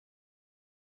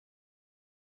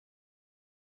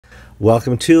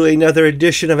Welcome to another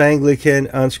edition of Anglican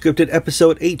Unscripted,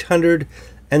 episode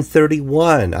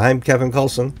 831. I'm Kevin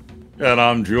Kallsen. And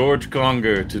I'm George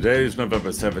Conger. Today is November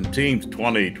 17th,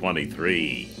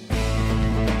 2023.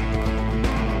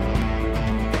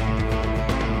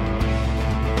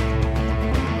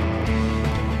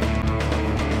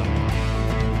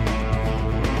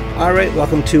 All right,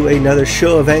 welcome to another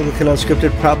show of Anglican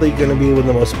Unscripted. Probably going to be one of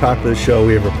the most popular show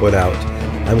we ever put out.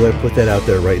 I'm going to put that out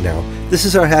there right now. This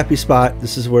is our happy spot.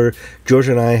 This is where George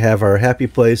and I have our happy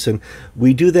place, and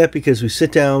we do that because we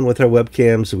sit down with our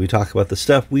webcams and we talk about the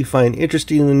stuff we find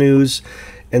interesting in the news,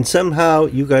 and somehow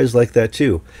you guys like that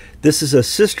too. This is a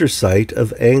sister site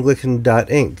of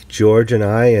Anglican.Inc. George and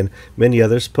I and many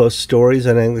others post stories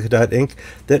on Anglican.Inc.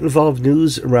 that involve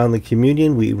news around the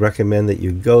communion. We recommend that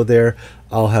you go there.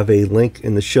 I'll have a link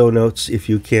in the show notes if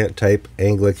you can't type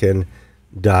Anglican.Ink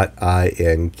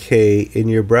in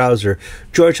your browser.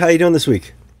 George, how you doing this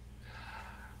week?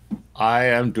 I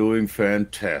am doing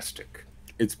fantastic.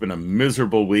 It's been a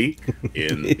miserable week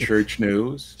in church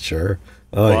news. Sure.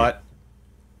 But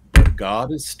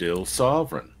God is still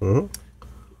sovereign. Mm-hmm.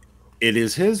 It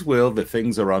is His will that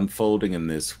things are unfolding in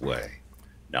this way.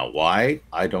 Now, why?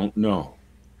 I don't know.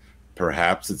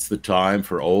 Perhaps it's the time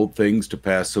for old things to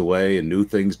pass away and new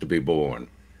things to be born.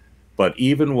 But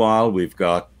even while we've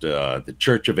got the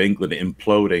Church of England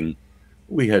imploding,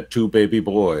 we had 2 baby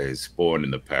boys born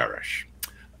in the parish.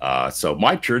 So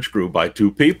my church grew by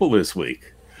 2 people this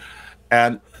week.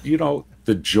 And, you know,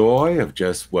 the joy of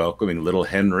just welcoming little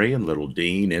Henry and little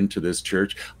Dean into this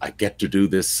church. I get to do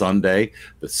this Sunday,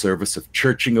 the service of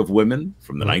churching of women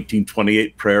from the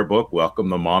 1928 prayer book, welcome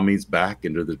the mommies back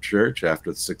into the church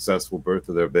after the successful birth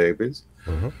of their babies.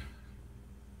 Mm-hmm.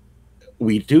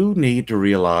 We do need to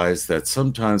realize that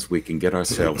sometimes we can get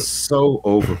ourselves so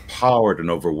overpowered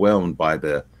and overwhelmed by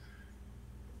the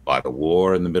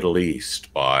war in the Middle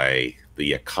East, by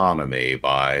the economy,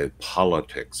 by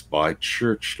politics, by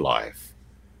church life,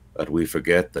 that we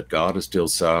forget that God is still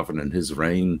sovereign and His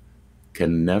reign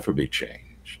can never be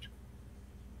changed.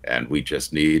 And we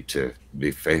just need to be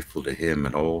faithful to Him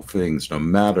in all things, no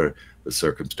matter the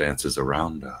circumstances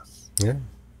around us. Yeah.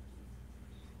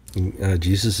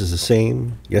 Jesus is the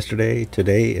same yesterday,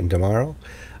 today, and tomorrow,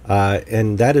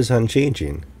 and that is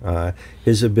unchanging.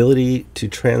 His ability to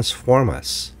transform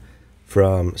us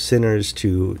from sinners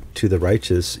to the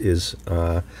righteous is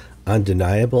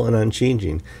undeniable and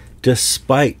unchanging,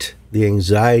 despite the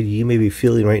anxiety you may be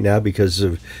feeling right now because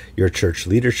of your church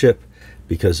leadership,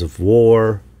 because of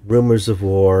war, rumors of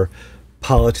war,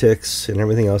 politics, and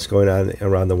everything else going on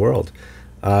around the world.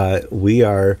 We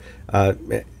are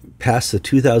past the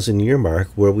 2,000-year mark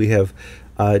where we have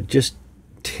just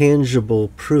tangible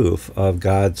proof of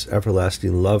God's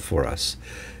everlasting love for us,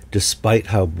 despite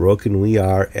how broken we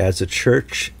are as a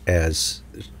church, as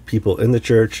people in the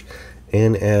church,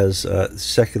 and as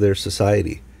secular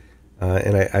society.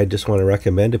 And I just want to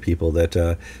recommend to people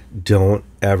that don't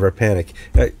ever panic.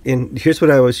 And here's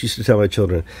what I always used to tell my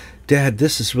children. Dad,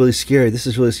 this is really scary. This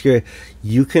is really scary.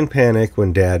 You can panic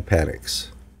when Dad panics.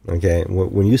 Okay,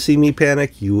 when you see me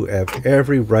panic, you have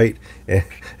every right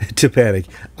to panic.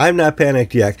 I'm not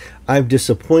panicked yet. I'm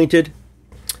disappointed.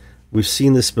 We've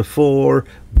seen this before.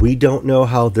 We don't know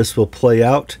how this will play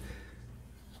out.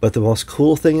 But the most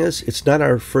cool thing is, it's not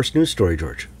our first news story,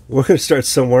 George. We're going to start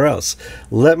somewhere else.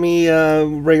 Let me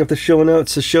bring up the show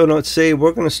notes. The show notes say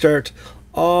we're going to start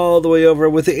all the way over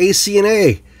with the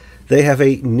ACNA. They have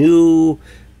a new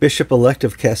bishop-elect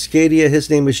of Cascadia. His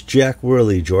name is Jack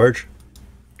Worley, George.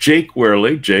 Jacob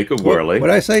Worley. What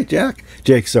did I say, Jack?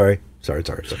 Jake, sorry.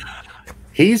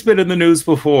 He's been in the news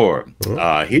before.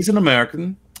 He's an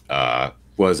American,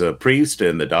 was a priest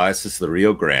in the Diocese of the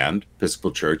Rio Grande Episcopal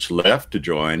Church, left to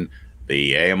join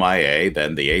the AMIA,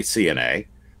 then the ACNA,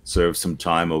 served some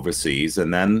time overseas,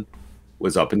 and then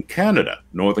was up in Canada,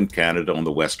 northern Canada on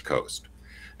the west coast.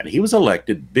 And he was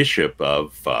elected bishop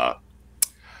of...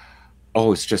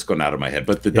 it's just gone out of my head.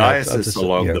 But the diocese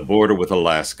along the border with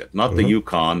Alaska, not the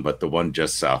Yukon, but the one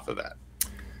just south of that.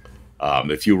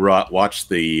 If you watch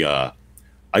the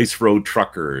Ice Road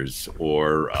Truckers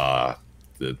or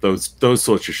those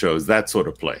sorts of shows, that sort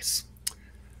of place.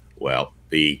 Well,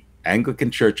 the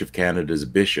Anglican Church of Canada's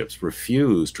bishops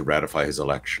refused to ratify his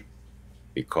election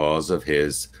because of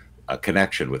his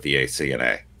connection with the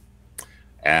ACNA.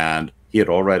 And he had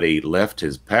already left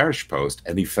his parish post,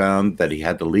 and he found that he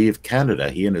had to leave Canada,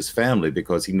 he and his family,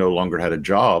 because he no longer had a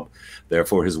job.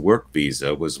 Therefore, his work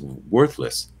visa was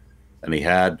worthless. And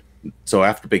so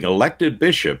after being elected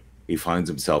bishop, he finds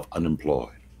himself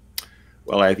unemployed.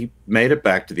 Well, he made it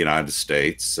back to the United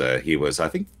States. He was, I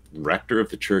think, rector of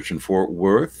the church in Fort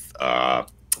Worth.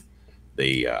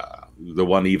 the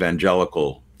one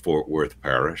evangelical Fort Worth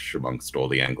parish amongst all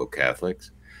the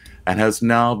Anglo-Catholics, and has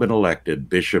now been elected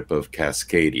Bishop of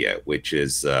Cascadia, which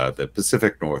is the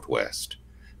Pacific Northwest,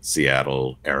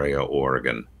 Seattle area,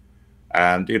 Oregon.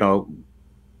 And,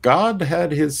 God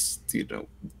had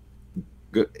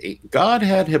God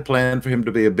had a plan for him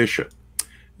to be a bishop.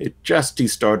 He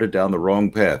started down the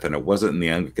wrong path, and it wasn't in the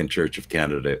Anglican Church of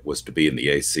Canada, it was to be in the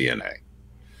ACNA.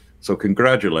 So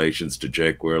congratulations to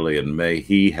Jake Worley, and may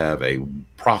he have a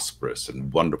prosperous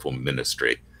and wonderful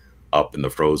ministry up in the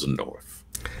frozen north.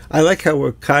 I like how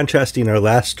we're contrasting our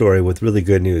last story with really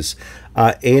good news.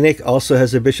 ANIC also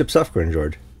has a Bishop Suffgren,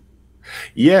 George.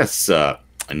 Yes, I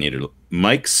needed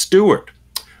Mike Stewart.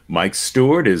 Mike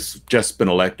Stewart has just been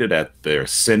elected at their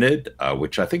synod,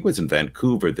 which I think was in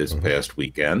Vancouver this past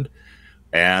weekend.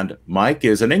 And Mike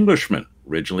is an Englishman,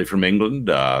 originally from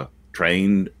England,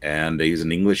 trained, and he's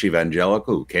an English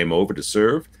evangelical who came over to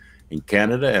serve in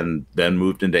Canada and then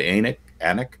moved into ANIC,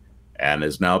 and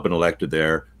has now been elected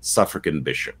their suffragan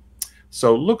bishop.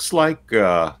 So looks like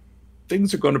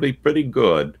things are going to be pretty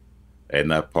good in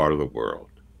that part of the world.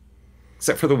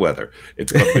 Except for the weather.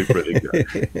 It's going to be pretty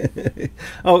good.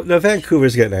 Oh, no,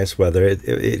 Vancouver's got nice weather.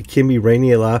 It can be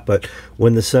rainy a lot, but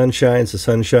when the sun shines, the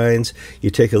sun shines.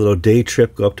 You take a little day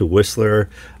trip, go up to Whistler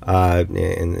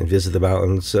and visit the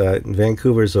mountains.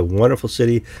 Vancouver's a wonderful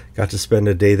city. Got to spend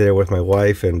a day there with my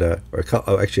wife, and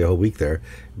actually a whole week there.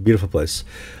 Beautiful place.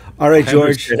 All right,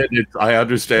 George. I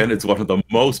understand it's one of the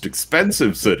most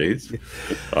expensive cities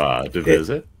to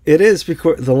visit. It is,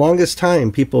 because the longest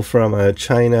time people from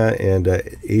China and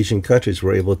Asian countries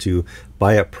were able to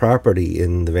buy up property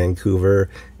in the Vancouver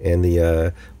and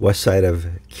the west side of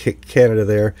Canada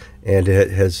there, and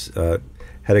it has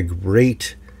had a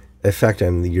great effect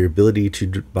on your ability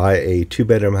to buy a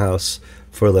 2-bedroom house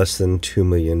for less than $2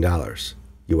 million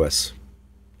US.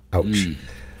 Ouch.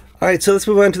 All right, so let's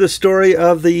move on to the story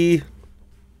of the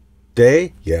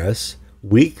day. Yes.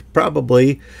 Week,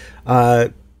 probably.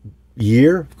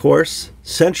 Year, of course.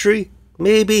 Century,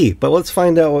 maybe. But let's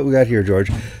find out what we got here,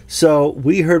 George. So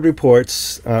we heard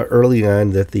reports early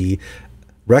on that the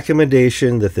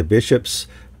recommendation that the bishops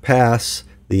pass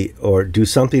or do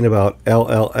something about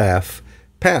LLF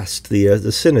passed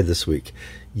the synod this week.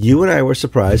 You and I were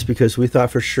surprised because we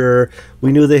thought for sure,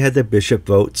 we knew they had the bishop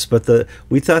votes, but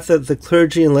we thought that the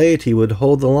clergy and laity would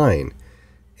hold the line.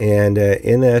 And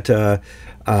in that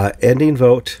ending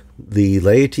vote, the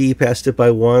laity passed it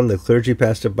by one, the clergy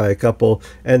passed it by a couple,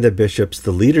 and the bishops,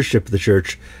 the leadership of the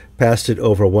church, passed it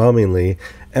overwhelmingly.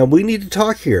 And we need to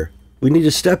talk here. We need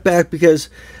to step back because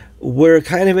we're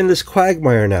kind of in this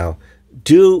quagmire now.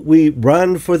 Do we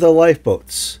run for the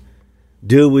lifeboats?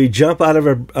 Do we jump out of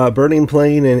a burning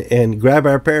plane and grab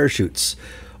our parachutes?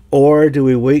 Or do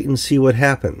we wait and see what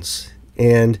happens?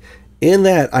 And in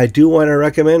that, I do want to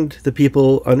recommend the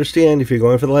people understand, if you're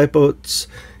going for the lifeboats,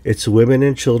 it's women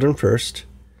and children first.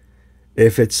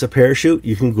 If it's a parachute,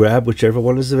 you can grab whichever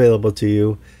one is available to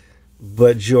you.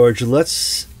 But George,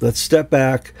 let's step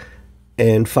back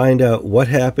and find out what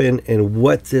happened and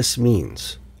what this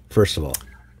means, first of all.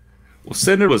 Well,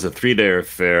 Synod was a 3-day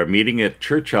affair meeting at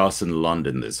Church House in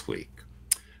London this week.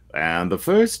 And the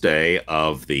first day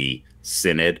of the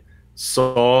Synod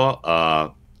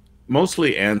saw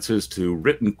mostly answers to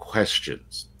written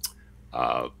questions.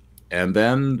 And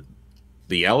then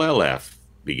the LLF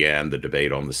began the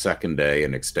debate on the second day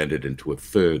and extended into a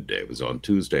third day. It was on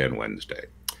Tuesday and Wednesday.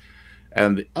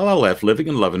 And the LLF, Living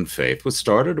in Love and Faith, was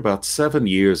started about 7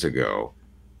 years ago,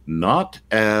 not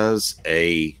as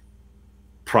a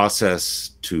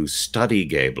process to study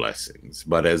gay blessings,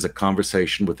 but as a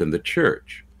conversation within the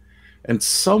church. And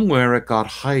somewhere it got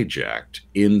hijacked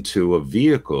into a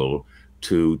vehicle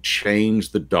to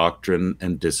change the doctrine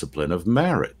and discipline of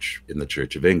marriage in the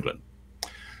Church of England.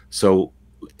 So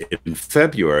in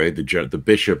February, the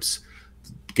bishops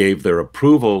gave their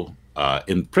approval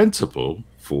in principle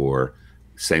for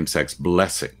same-sex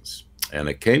blessings. And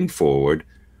it came forward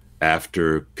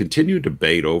after continued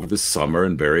debate over the summer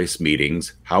in various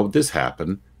meetings. How would this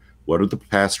happen? What are the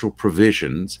pastoral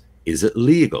provisions? Is it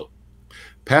legal?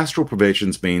 Pastoral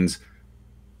provisions means,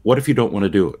 what if you don't want to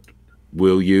do it?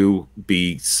 Will you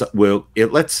be,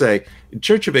 let's say,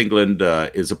 Church of England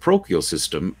is a parochial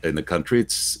system in the country.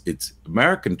 It's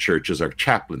American churches are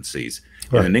chaplaincies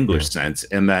in an English sense,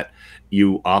 in that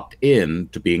you opt in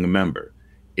to being a member.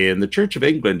 In the Church of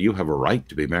England, you have a right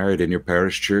to be married in your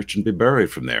parish church and be buried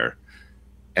from there.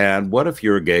 And what if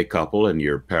you're a gay couple and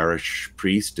your parish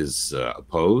priest is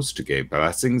opposed to gay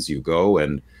blessings? You go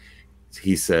and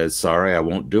he says, sorry, I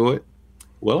won't do it.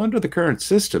 Well, under the current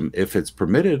system, if it's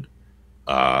permitted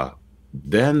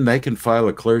then they can file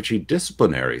a clergy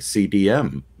disciplinary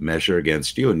CDM measure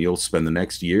against you, and you'll spend the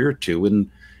next year or two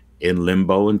in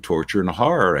limbo and torture and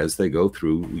horror as they go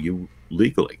through you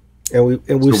legally. And we've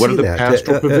So what seen are the that.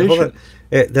 pastoral provisions? Hold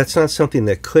on. That's not something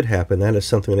that could happen. That is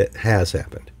something that has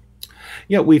happened.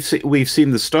 Yeah, we've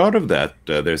seen the start of that.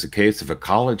 There's a case of a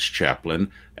college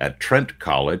chaplain at Trent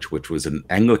College, which was an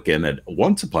Anglican at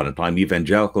once upon a time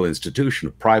evangelical institution,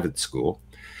 a private school,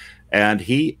 and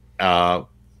he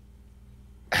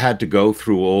had to go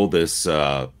through all this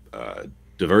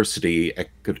diversity,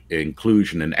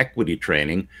 inclusion, and equity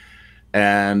training,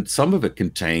 and some of it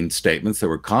contained statements that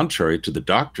were contrary to the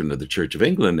doctrine of the Church of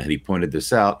England, and he pointed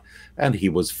this out, and he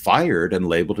was fired and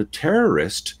labeled a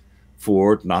terrorist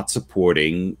for not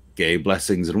supporting gay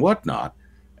blessings and whatnot.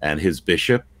 And his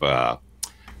bishop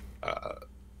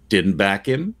didn't back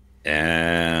him,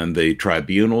 and the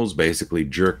tribunals basically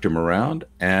jerked him around,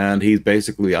 and he's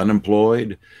basically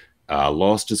unemployed,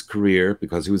 lost his career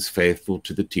because he was faithful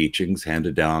to the teachings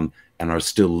handed down and are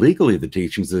still legally the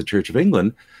teachings of the Church of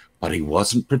England, but he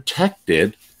wasn't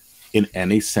protected in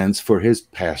any sense for his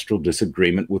pastoral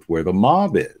disagreement with where the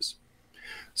mob is.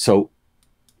 So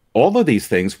all of these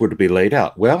things were to be laid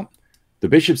out. Well, the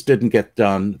bishops didn't get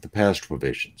done the pastoral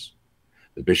provisions.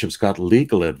 The bishops got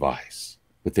legal advice,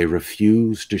 but they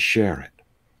refused to share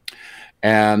it.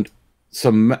 And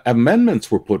some amendments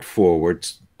were put forward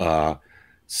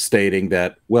stating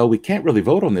that, well, we can't really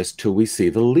vote on this till we see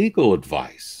the legal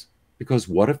advice, because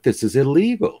what if this is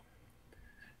illegal?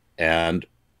 And,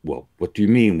 well, what do you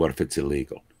mean, what if it's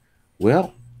illegal?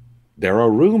 Well, there are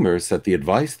rumors that the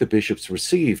advice the bishops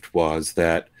received was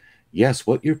that, yes,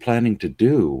 what you're planning to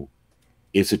do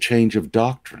is a change of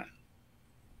doctrine.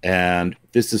 And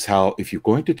this is how, if you're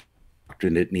going to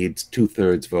doctrine, it needs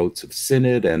 2/3 votes of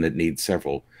synod, and it needs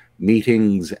several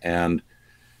meetings. And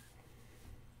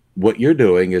what you're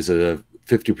doing is a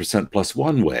 50% plus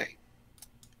one way.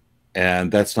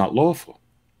 And that's not lawful.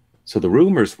 So the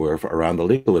rumors were around the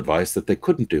legal advice that they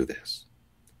couldn't do this.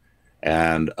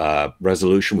 And a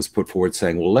resolution was put forward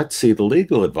saying, well, let's see the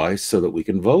legal advice so that we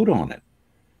can vote on it.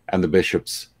 And the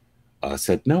bishops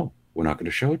said, no, we're not going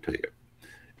to show it to you.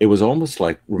 It was almost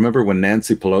like, remember when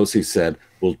Nancy Pelosi said,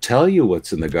 we'll tell you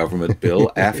what's in the government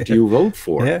bill after you vote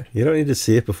for it. Yeah, you don't need to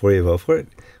see it before you vote for it.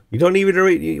 You don't even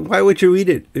read. Why would you read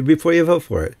it before you vote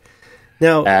for it?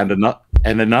 Now,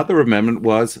 and another amendment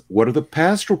was, what are the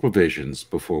pastoral provisions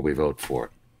before we vote for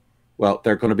it? Well,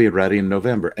 they're going to be ready in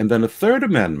November. And then a third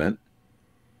amendment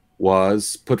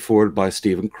was put forward by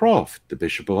Stephen Croft, the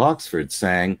Bishop of Oxford,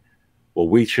 saying, well,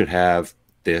 we should have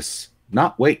this,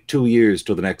 not wait 2 years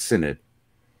till the next synod,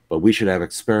 but we should have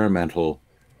experimental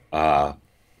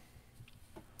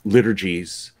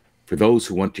liturgies for those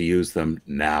who want to use them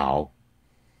now,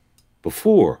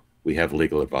 before we have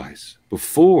legal advice,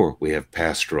 before we have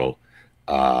pastoral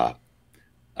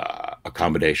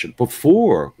accommodation,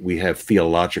 before we have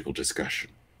theological discussion.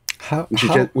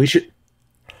 We should.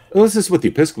 Well, this is what the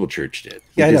Episcopal Church did.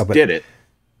 Yeah, I know, but did it.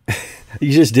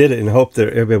 You just did it and hoped that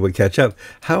everybody would catch up.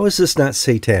 How is this not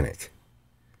satanic?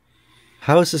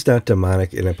 How is this not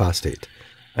demonic and apostate?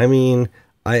 I mean,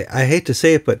 I hate to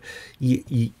say it, but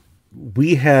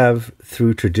we have,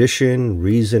 through tradition,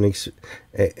 reason,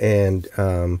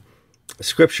 and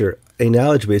Scripture, a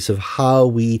knowledge base of how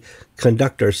we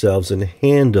conduct ourselves and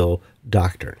handle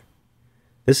doctrine.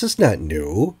 This is not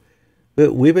new.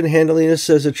 But we've been handling this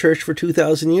as a church for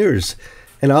 2,000 years.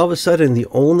 And all of a sudden, the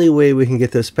only way we can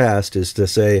get this passed is to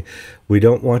say, we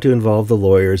don't want to involve the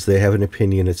lawyers. They have an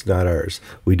opinion. It's not ours.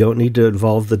 We don't need to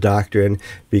involve the doctrine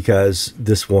because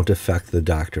this won't affect the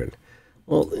doctrine.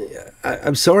 Well,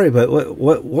 I'm sorry, but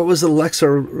what was the lex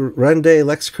orandi,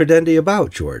 lex credendi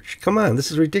about, George? Come on,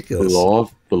 this is ridiculous.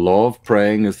 The law of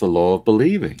praying is the law of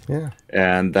believing. Yeah.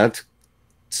 And that's,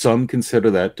 some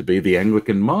consider that to be the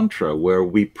Anglican mantra, where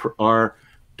our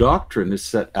doctrine is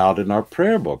set out in our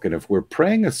prayer book. And if we're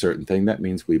praying a certain thing, that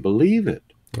means we believe it.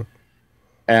 Yeah.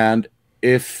 And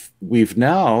if we've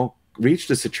now reached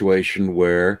a situation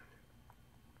where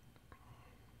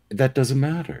that doesn't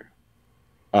matter.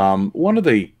 One of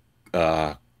the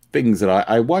things that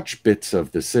I watched bits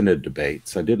of the synod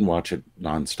debates. I didn't watch it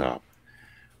nonstop.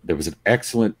 There was an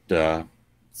excellent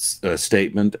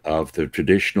statement of the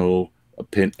traditional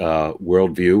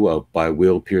worldview by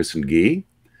Will Pearson Gee,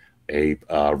 a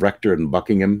rector in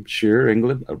Buckinghamshire,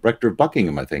 England. A rector of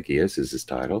Buckingham, I think he is his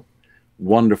title.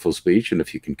 Wonderful speech, and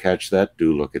if you can catch that,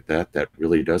 do look at that. That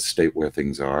really does state where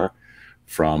things are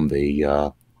from the,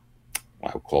 I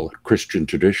would call it, Christian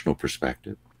traditional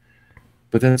perspective.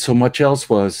 But then so much else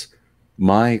was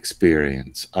my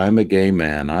experience. I'm a gay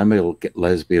man. I'm a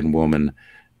lesbian woman.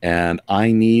 and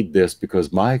I need this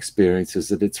because my experience is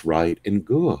that it's right and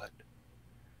good.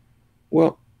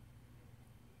 Well,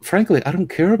 frankly, I don't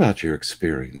care about your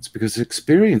experience, because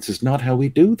experience is not how we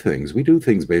do things. We do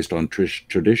things based on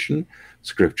tradition,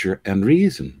 scripture, and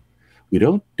reason. We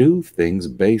don't do things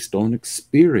based on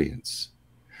experience.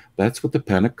 That's what the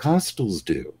Pentecostals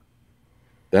do.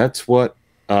 That's what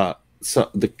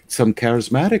some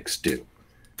charismatics do.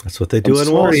 That's what they do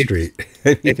on Wall Street.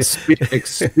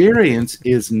 Experience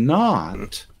is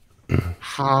not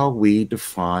how we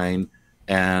define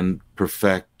and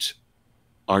perfect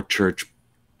our church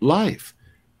life.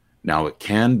 Now, it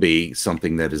can be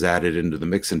something that is added into the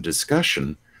mix and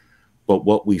discussion, but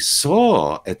what we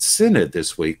saw at Synod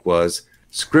this week was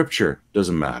scripture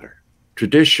doesn't matter.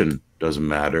 Tradition doesn't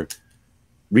matter.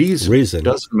 Reason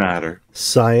doesn't matter.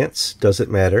 Science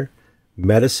doesn't matter.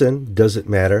 Medicine doesn't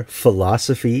matter.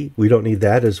 Philosophy, we don't need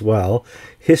that as well.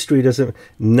 History doesn't.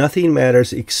 Nothing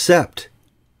matters except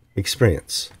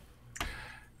experience.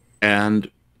 And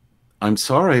I'm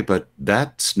sorry, but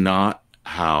that's not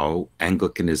how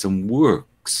Anglicanism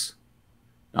works.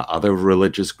 Now, other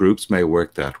religious groups may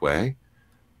work that way,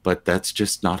 but that's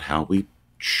just not how we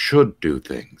should do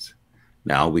things.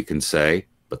 Now we can say,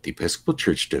 but the Episcopal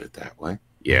Church did it that way.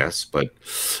 Yes, but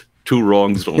two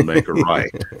wrongs don't make a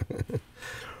right.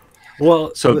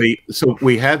 Well, so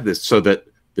we had this, so that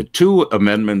the two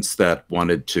amendments that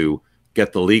wanted to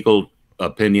get the legal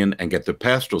opinion and get the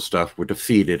pastoral stuff were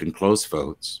defeated in close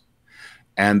votes.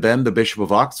 And then the Bishop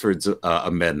of Oxford's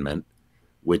amendment,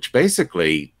 which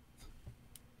basically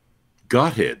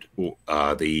gutted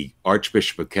the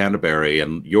Archbishop of Canterbury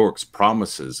and York's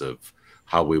promises of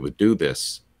how we would do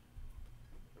this,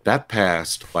 that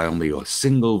passed by only a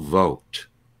single vote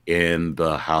in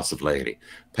the House of Laity.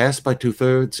 Passed by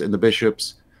 2/3 in the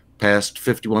bishops, passed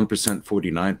 51%,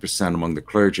 49% among the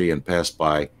clergy, and passed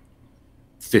by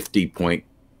 50.2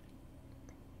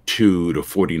 to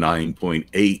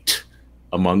 49.8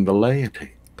 among the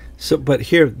laity. So, but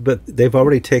they've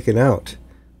already taken out,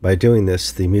 by doing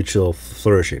this, the mutual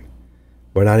flourishing.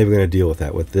 We're not even going to deal with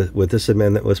that. With this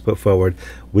amendment that was put forward,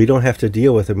 we don't have to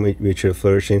deal with the mutual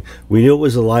flourishing. We knew it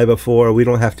was a lie before. We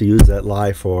don't have to use that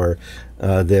lie for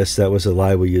this. That was a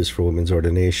lie we used for women's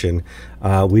ordination.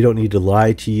 We don't need to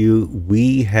lie to you.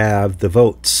 We have the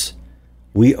votes.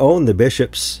 We own the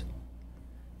bishops.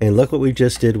 And look what we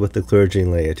just did with the clergy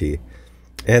and laity.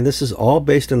 And this is all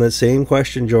based on the same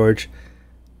question, George.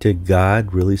 Did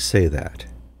God really say that?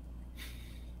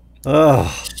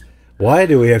 Oh, why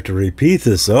do we have to repeat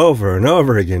this over and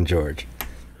over again, George?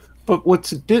 But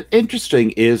what's interesting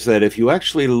is that if you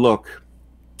actually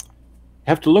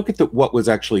have to look at what was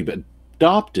actually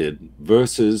adopted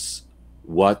versus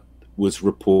what was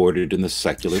reported in the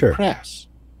secular press.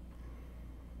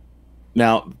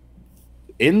 Now,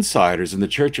 insiders in the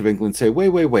Church of England say,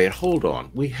 wait, hold on.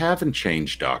 We haven't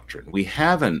changed doctrine. We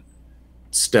haven't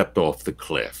stepped off the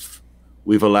cliff.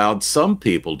 We've allowed some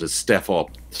people to step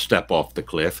off the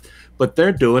cliff, but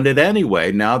they're doing it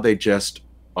anyway. Now they just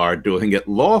are doing it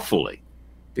lawfully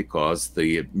because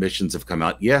the admissions have come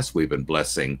out. Yes, we've been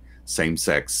blessing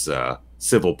same-sex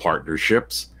civil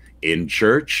partnerships in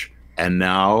church, and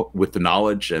now with the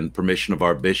knowledge and permission of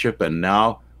our bishop, and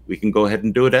now we can go ahead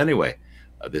and do it anyway.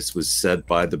 This was said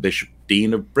by the Bishop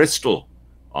Dean of Bristol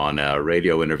on a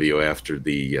radio interview after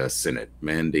the Synod,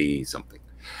 Mandy something.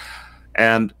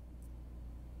 And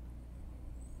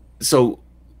so,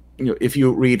 if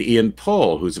you read Ian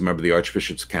Paul, who's a member of the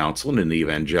Archbishop's Council and an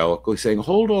evangelical, he's saying,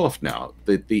 hold off now.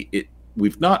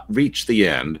 We've not reached the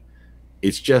end.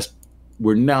 It's just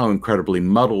we're now incredibly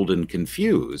muddled and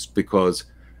confused because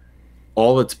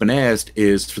all that's been asked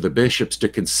is for the bishops to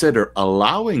consider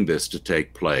allowing this to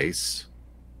take place,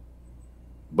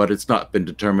 but it's not been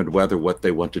determined whether what they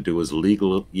want to do is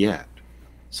legal yet.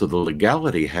 So the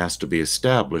legality has to be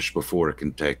established before it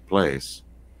can take place,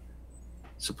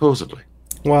 supposedly.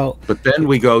 Well, but then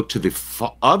we go to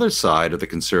the other side of the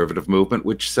conservative movement,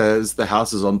 which says the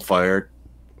house is on fire,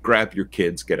 grab your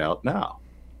kids, get out now.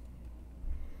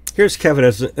 Here's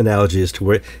Kevin's analogy as to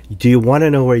where, do you want to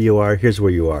know where you are? Here's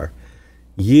where you are.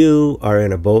 You are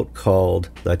in a boat called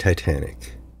the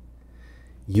Titanic.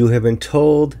 You have been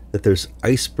told that there's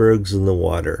icebergs in the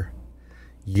water.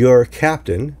 Your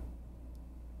captain,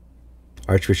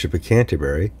 Archbishop of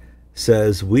Canterbury,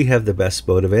 says, we have the best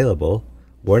boat available.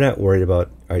 We're not worried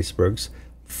about icebergs.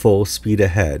 Full speed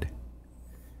ahead.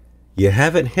 You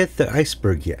haven't hit the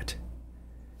iceberg yet.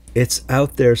 It's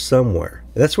out there somewhere.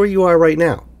 That's where you are right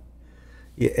now.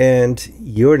 And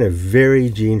you're in a very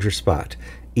dangerous spot.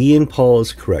 Ian Paul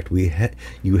is correct.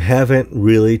 You haven't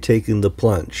really taken the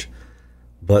plunge.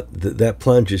 But that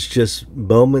plunge is just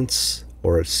moments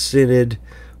or a synod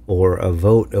or a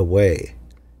vote away.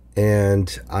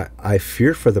 And I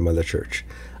fear for the Mother Church.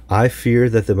 I fear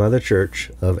that the Mother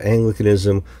Church of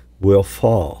Anglicanism will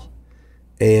fall.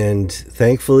 And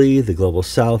thankfully, the Global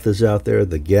South is out there,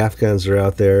 the GAFCONs are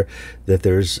out there, that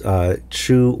there's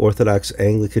true Orthodox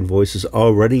Anglican voices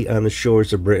already on the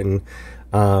shores of Britain.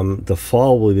 The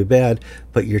fall will be bad,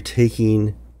 but you're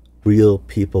taking real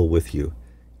people with you.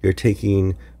 You're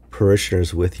taking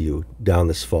parishioners with you down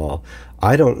this fall.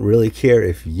 I don't really care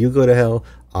if you go to hell.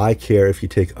 I care if you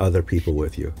take other people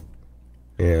with you.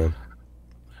 Yeah.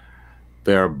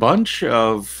 There are a bunch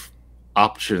of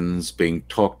options being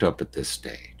talked up at this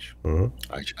stage.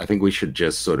 I think we should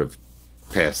just sort of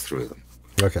pass through them.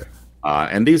 Okay.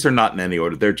 And these are not in any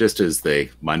order. They're just as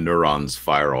my neurons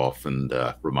fire off and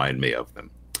remind me of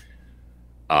them.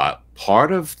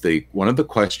 One of the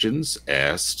questions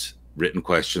asked, written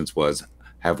questions, was,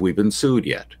 have we been sued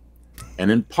yet?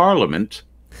 And in Parliament,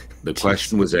 the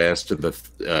question was asked to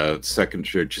the Second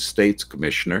Church of States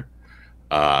Commissioner,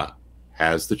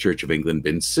 has the Church of England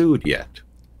been sued yet?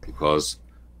 Because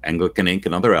Anglican Inc.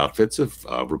 and other outfits have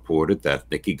reported that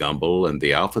Nicky Gumbel and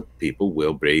the Alpha people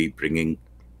will be bringing,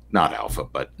 not Alpha,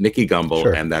 but Nicky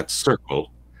Gumbel and that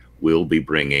circle will be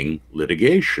bringing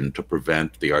litigation to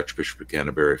prevent the Archbishop of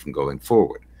Canterbury from going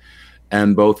forward.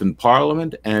 And both in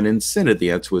Parliament and in Synod,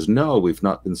 the answer was no, we've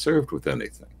not been served with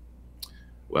anything.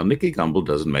 Well, Nicky Gumbel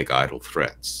doesn't make idle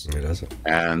threats. He doesn't.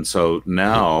 And so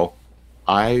now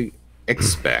I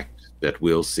expect that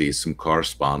we'll see some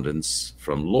correspondence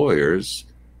from lawyers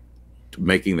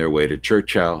making their way to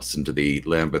Church House and to the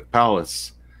Lambeth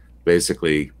Palace,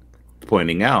 basically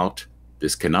pointing out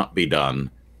this cannot be done.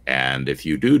 And if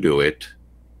you do it,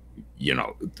 you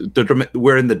know,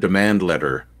 we're in the demand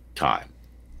letter time.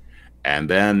 And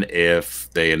then if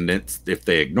they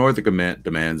ignore the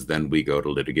demands, then we go to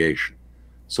litigation.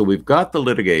 So we've got the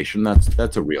litigation.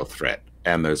 That's a real threat.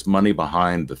 And there's money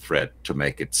behind the threat to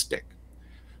make it stick.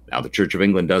 Now, the Church of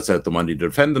England does have the money to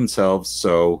defend themselves.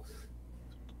 So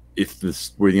if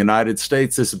this were the United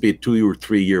States, this would be a 2 or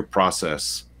 3 year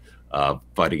process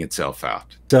fighting itself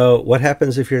out. So what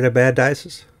happens if you're in a bad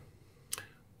diocese?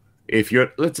 If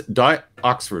you're,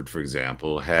 Oxford, for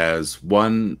example, has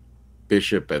 1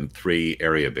 bishop and 3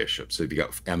 area bishops. So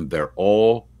and they're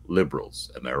all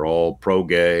liberals, and they're all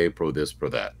pro-gay, pro-this,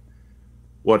 pro-that.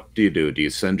 What do? Do you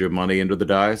send your money into the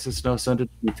diocese? No, send it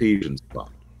to the Ephesians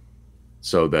Fund,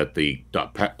 so that the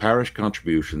parish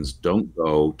contributions don't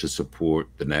go to support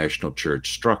the national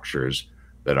church structures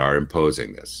that are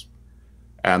imposing this.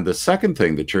 And the second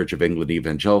thing the Church of England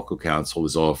Evangelical Council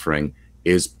is offering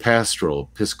is pastoral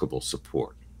episcopal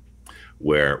support,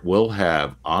 where we'll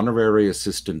have honorary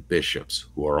assistant bishops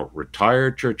who are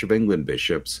retired Church of England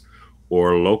bishops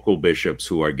or local bishops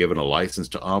who are given a license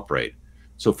to operate.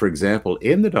 So, for example,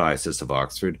 in the Diocese of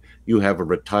Oxford, you have a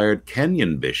retired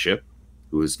Kenyan bishop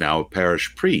who is now a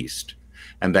parish priest,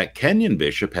 and that Kenyan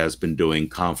bishop has been doing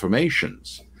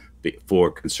confirmations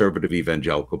for conservative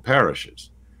evangelical parishes.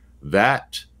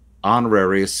 That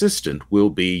honorary assistant will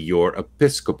be your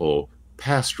episcopal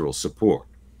pastoral support.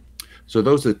 So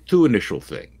those are 2 initial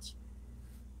things.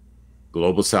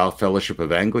 Global South Fellowship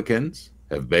of Anglicans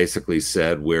have basically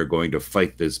said we're going to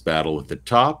fight this battle at the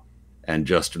top, and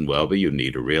Justin Welby, you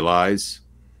need to realize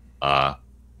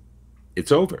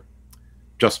it's over.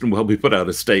 Justin Welby put out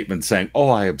a statement saying, "Oh,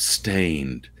 I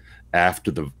abstained after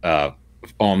the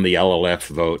on the LLF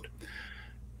vote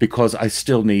because I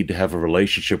still need to have a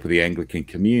relationship with the Anglican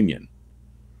Communion."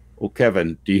 Well,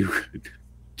 Kevin, do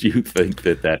you think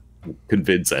that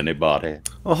convince anybody?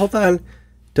 Well, hold on.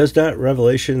 Does not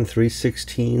Revelation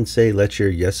 3:16 say, "Let your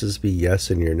yeses be yes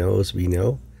and your noes be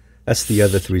no"? That's the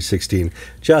other 3:16.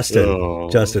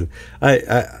 Justin,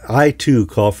 I too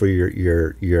call for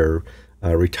your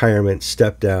retirement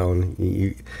step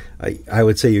down. I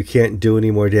would say you can't do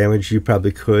any more damage. You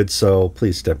probably could, so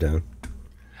please step down.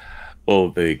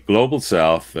 Well, the Global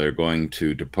South, they're going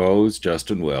to depose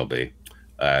Justin Welby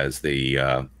as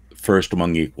the first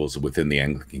among equals within the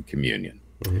Anglican Communion.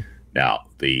 Mm-hmm. Now,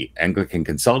 the Anglican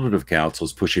Consultative Council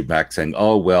is pushing back, saying,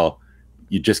 "Oh, well,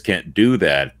 you just can't do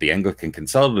that. The Anglican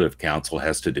Consultative Council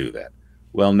has to do that."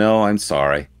 Well, no, I'm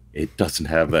sorry. It doesn't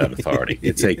have that authority.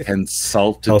 It's a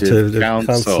consultative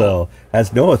council.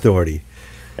 Has no authority.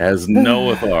 Has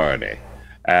no authority.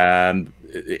 And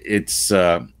it's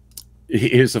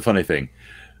here's the funny thing.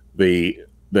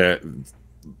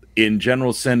 In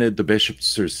General Synod, the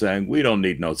bishops are saying, we don't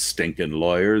need no stinking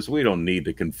lawyers. We don't need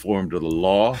to conform to the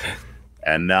law.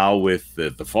 And now with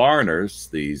the foreigners,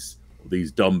 these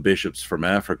dumb bishops from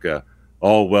Africa,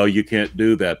 "Oh, well, you can't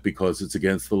do that because it's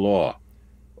against the law."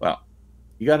 Well,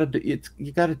 you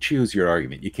got to choose your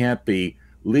argument. You can't be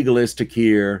legalistic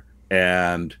here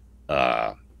and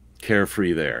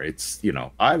carefree there. It's,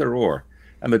 either or.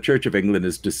 And the Church of England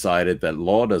has decided that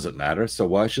law doesn't matter, so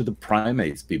why should the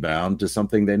primates be bound to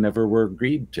something they never were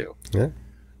agreed to? Yeah.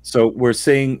 So we're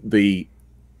seeing the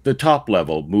top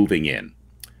level moving in.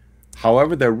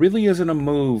 However, there really isn't a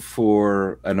move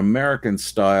for an American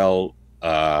style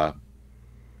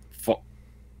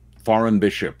foreign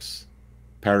bishops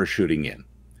parachuting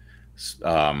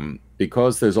in,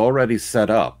 because there's already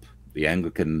set up the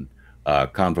Anglican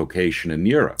convocation in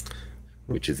Europe,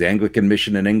 which is the Anglican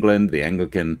mission in England, the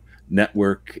Anglican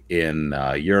network in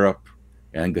Europe,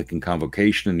 Anglican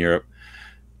convocation in Europe,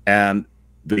 and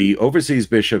the overseas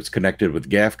bishops connected with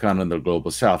GAFCON and the Global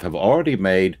South have already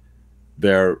made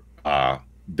their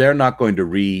they're not going to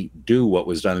redo what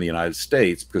was done in the United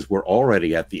States, because we're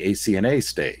already at the ACNA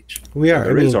stage. We are.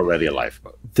 There is already a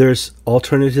lifeboat. There's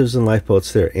alternatives in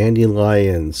lifeboats there. Andy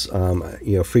Lyons,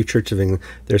 Free Church of England.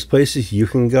 There's places you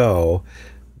can go.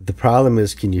 The problem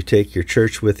is, can you take your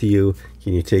church with you?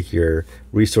 Can you take your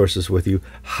resources with you?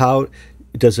 How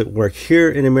does it work?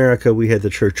 Here in America, we had the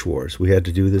church wars. We had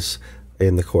to do this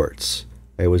in the courts.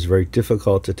 It was very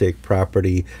difficult to take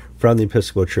property from the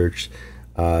Episcopal Church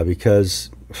because,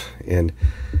 and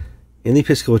in the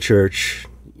Episcopal Church,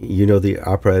 the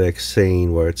operatic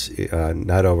saying where it's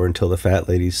not over until the fat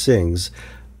lady sings.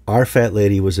 Our fat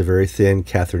lady was a very thin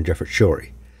Catherine Jefferts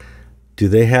Schori. Do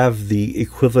they have the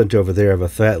equivalent over there of a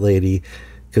fat lady?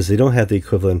 Because they don't have the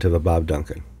equivalent of a Bob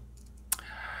Duncan.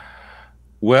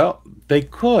 Well, they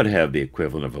could have the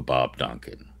equivalent of a Bob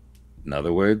Duncan. In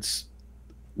other words,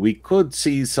 we could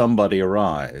see somebody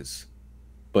arise,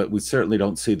 but we certainly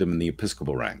don't see them in the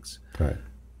Episcopal ranks. Right.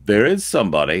 There is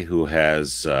somebody who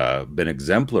has been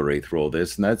exemplary through all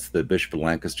this, and that's the Bishop of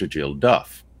Lancaster, Jill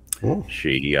Duff. Oh.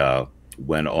 She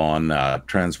went on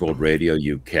Transworld Radio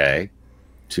UK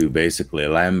to basically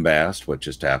lambast what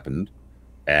just happened.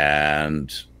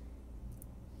 And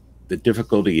the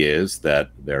difficulty is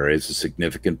that there is a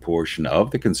significant portion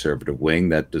of the conservative wing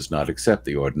that does not accept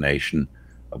the ordination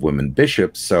of women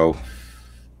bishops. So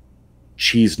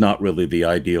she's not really the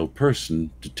ideal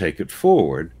person to take it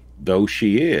forward, though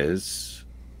she is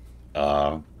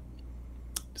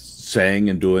saying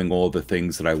and doing all the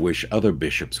things that I wish other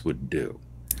bishops would do.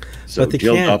 So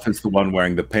Jill Duff is the one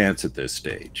wearing the pants at this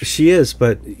stage. She is,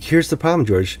 but here's the problem,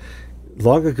 George.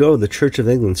 Long ago, the Church of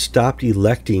England stopped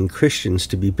electing Christians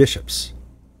to be bishops.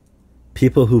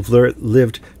 People who've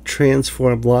lived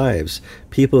transformed lives.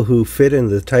 People who fit in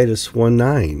the Titus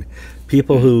 1:9.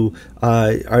 People who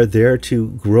are there to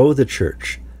grow the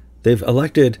church. They've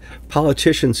elected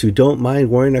politicians who don't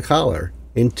mind wearing a collar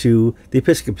into the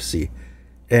episcopacy.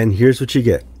 And here's what you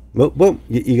get. Boom,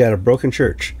 you got a broken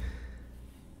church.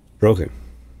 Broken.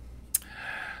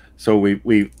 So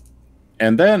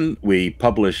and then we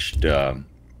published an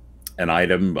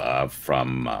item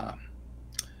from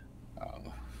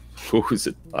who was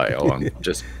it? I'm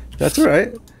just. That's all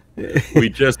right. We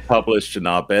just published an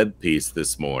op-ed piece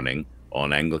this morning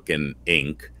on Anglican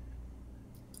Inc.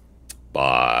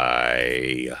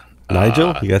 by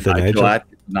Nigel. You got the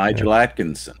Nigel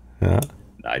Atkinson. Yeah.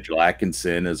 Nigel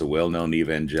Atkinson is a well-known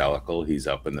evangelical. He's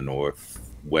up in the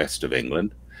northwest of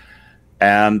England.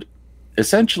 And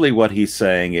essentially what he's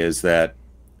saying is that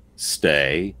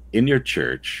stay in your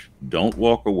church, don't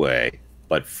walk away,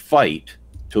 but fight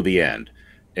till the end.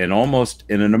 And almost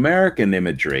in an American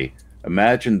imagery,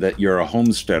 imagine that you're a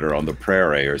homesteader on the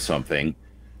prairie or something.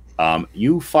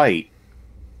 You fight,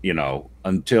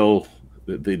 until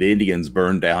the Indians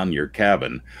burn down your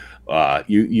cabin.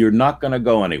 You're not going to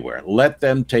go anywhere. Let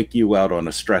them take you out on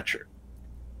a stretcher.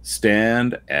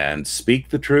 Stand and speak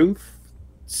the truth.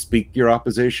 Speak your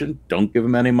opposition. Don't give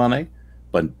them any money,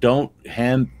 but don't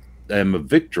hand them a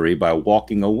victory by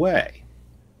walking away.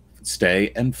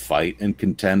 Stay and fight and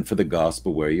contend for the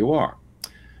gospel where you are.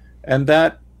 And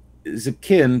that is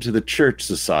akin to the church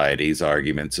society's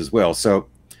arguments as well. So,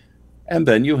 and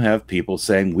then you have people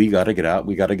saying, we got to get out.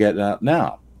 We got to get out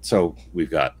now. So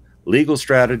we've got legal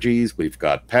strategies. We've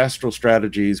got pastoral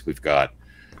strategies. We've got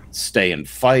stay and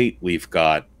fight. We've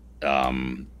got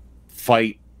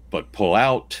fight but pull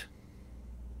out.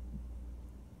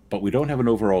 But we don't have an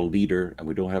overall leader, and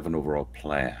we don't have an overall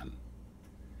plan.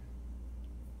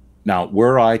 Now,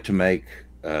 were I to make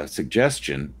a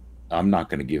suggestion, I'm not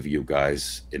going to give you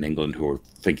guys in England who are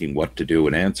thinking what to do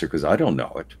an answer, because I don't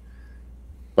know it.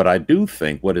 But I do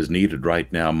think what is needed right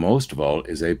now, most of all,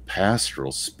 is a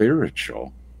pastoral,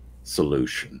 spiritual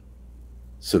solution,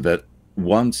 so that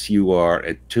once you are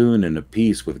at tune and at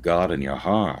peace with God in your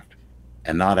heart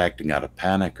and not acting out of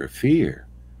panic or fear,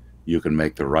 you can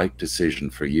make the right decision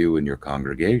for you and your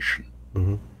congregation,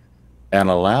 Mm-hmm. and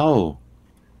allow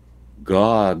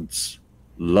God's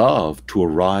love to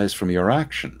arise from your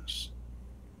actions.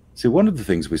 See, one of the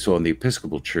things we saw in the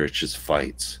Episcopal Church's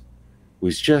fights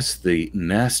was just the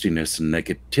nastiness and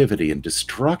negativity and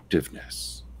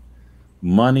destructiveness.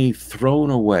 Money thrown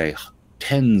away,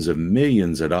 tens of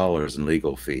millions of dollars in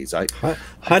legal fees.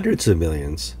 Hundreds of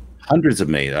millions. Hundreds of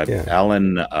millions. Yeah.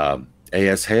 Alan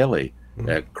A.S. Haley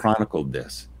Mm-hmm. chronicled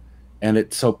this. And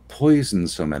it so poisoned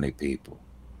so many people.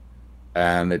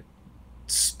 And it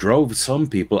drove some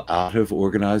people out of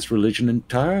organized religion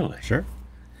entirely. Sure.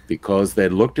 Because they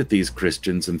looked at these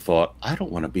Christians and thought, I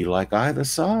don't want to be like either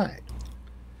side.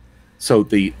 So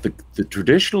the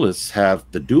traditionalists have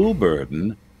the dual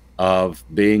burden of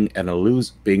being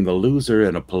the loser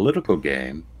in a political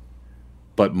game,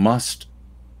 but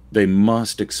they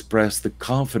must express the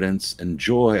confidence and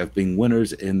joy of being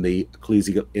winners in the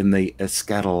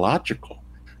eschatological,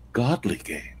 godly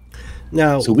game.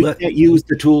 Now, so we can't use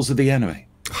the tools of the enemy.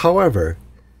 However,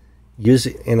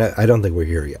 and I don't think we're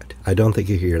here yet. I don't think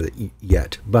you're here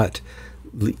yet. But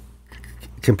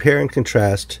compare and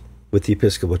contrast with the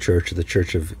Episcopal Church or the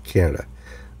Church of Canada.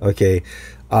 Okay,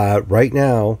 right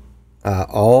now,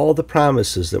 all the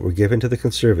promises that were given to the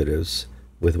conservatives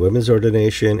with women's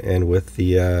ordination and with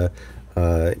the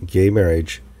gay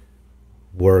marriage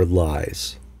were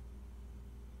lies.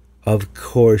 Of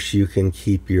course you can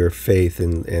keep your faith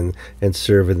and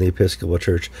serve in the Episcopal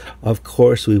Church. Of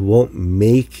course we won't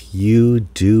make you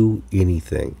do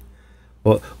anything.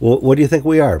 Well, what do you think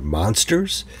we are?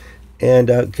 Monsters?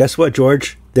 And guess what,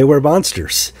 George? They were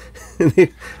monsters.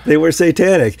 They were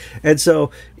satanic. And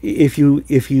so if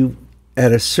you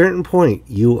at a certain point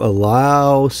you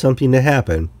allow something to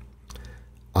happen,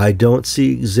 I don't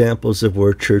see examples of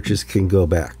where churches can go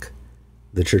back.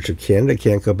 The Church of Canada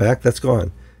can't go back. That's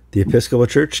gone. The Episcopal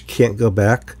Church can't go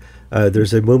back.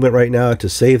 There's a movement right now to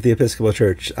save the Episcopal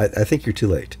Church. I think you're too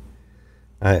late.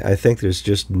 I think there's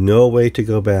just no way to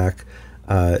go back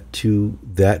to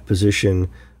that position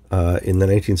in the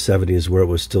 1970s where it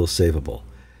was still savable.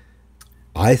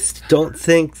 I don't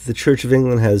think the Church of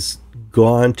England has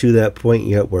gone to that point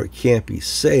yet where it can't be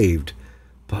saved.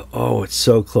 But, it's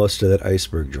so close to that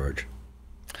iceberg, George.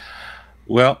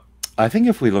 Well, I think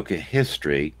if we look at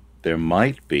history, there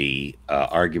might be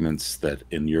arguments that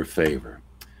in your favor.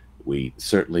 We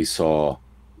certainly saw,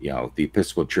 the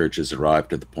Episcopal Church has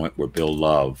arrived at the point where Bill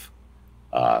Love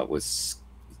was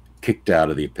kicked out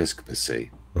of the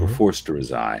episcopacy or forced to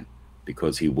resign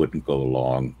because he wouldn't go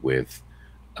along with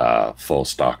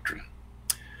false doctrine.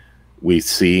 We've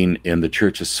seen in the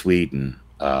Church of Sweden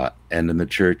and in the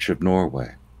Church of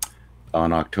Norway.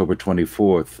 On October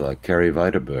 24th, Kari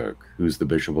Veideberg, who's the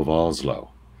Bishop of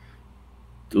Oslo,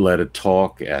 led a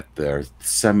talk at their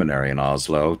seminary in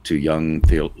Oslo to young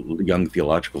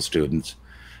theological students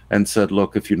and said,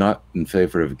 look, if you're not in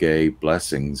favor of gay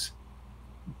blessings,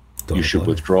 you should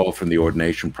withdraw from the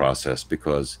ordination process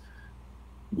because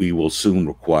we will soon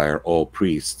require all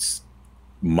priests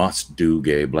must do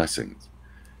gay blessings.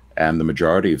 And the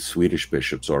majority of Swedish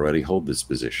bishops already hold this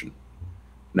position.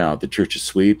 Now, the Church of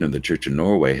Sweden and the Church of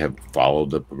Norway have followed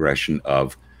the progression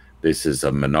of this is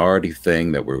a minority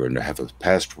thing that we're going to have a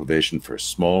pastoral vision for a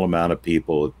small amount of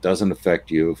people. It doesn't affect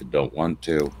you if you don't want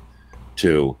to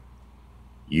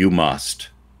you must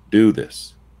do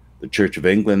this. The Church of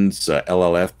England's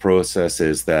LLF process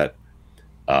is that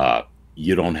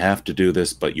you don't have to do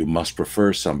this, but you must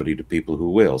refer somebody to people who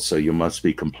will. So you must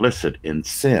be complicit in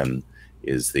sin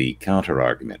is the counter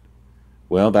argument.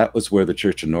 Well, that was where the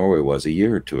Church of Norway was a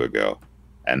year or two ago.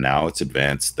 And now it's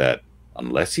advanced that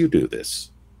unless you do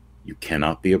this, you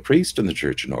cannot be a priest in the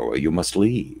Church of Norway. You must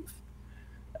leave.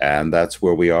 And that's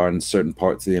where we are in certain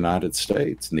parts of the United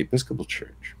States in the Episcopal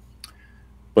Church.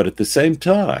 But at the same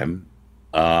time,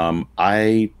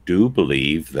 I do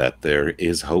believe that there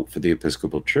is hope for the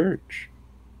Episcopal Church.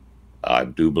 I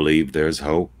do believe there's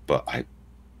hope, but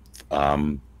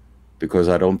because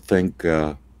I don't think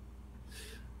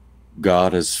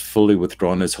God has fully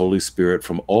withdrawn his Holy Spirit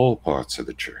from all parts of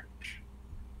the church.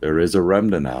 There is a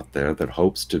remnant out there that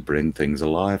hopes to bring things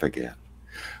alive again.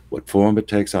 What form it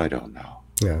takes, I don't know.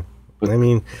 Yeah. But, I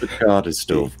mean, but God is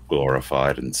still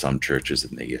glorified in some churches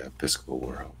in the Episcopal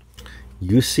world.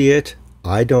 You see it,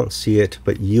 I don't see it,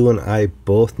 but you and I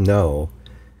both know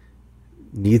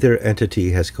neither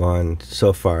entity has gone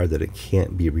so far that it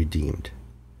can't be redeemed,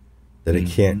 that it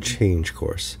can't change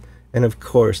course. And of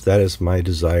course, that is my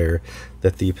desire,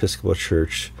 that the Episcopal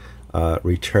Church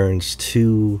returns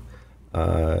to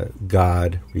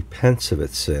God, repents of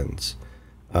its sins.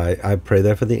 I pray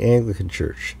that for the Anglican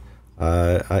Church.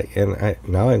 Now I'm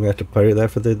going to have to pray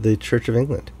that for the Church of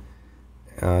England.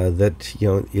 That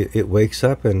it wakes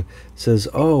up and says,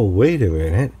 "Oh, wait a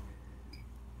minute,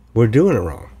 we're doing it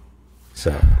wrong."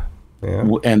 So, yeah.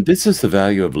 And this is the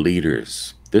value of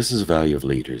leaders. This is the value of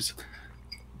leaders.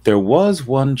 There was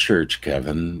one church,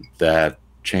 Kevin, that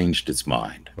changed its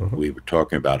mind. We were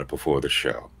talking about it before the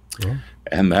show,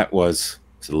 and that was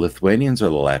the Lithuanians or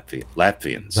the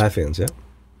Latvians. Latvians, yeah.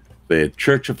 The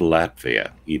Church of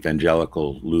Latvia,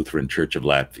 Evangelical Lutheran Church of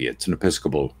Latvia. It's an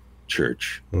Episcopal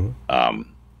church.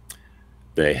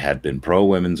 They had been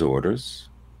pro-women's orders,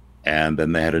 and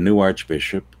then they had a new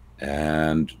archbishop,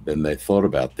 and then they thought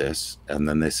about this, and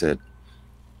then they said,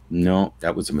 no,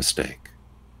 that was a mistake.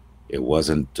 It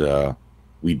wasn't,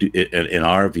 in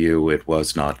our view, it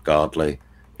was not godly.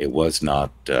 It was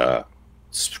not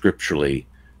scripturally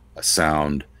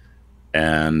sound,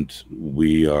 and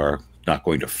we are not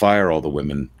going to fire all the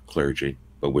women clergy,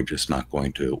 but we're just not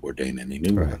going to ordain any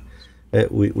new ones.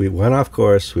 We went off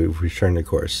course. We've returned to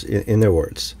course, in their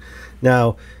words.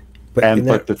 Now,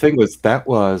 but the thing was, that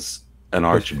was an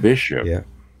archbishop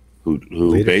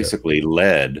who basically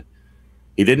led.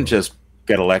 He didn't just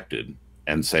get elected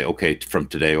and say, okay, from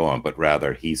today on, but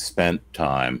rather he spent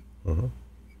time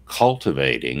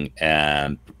cultivating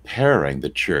and preparing the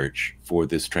church for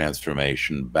this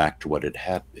transformation back to what it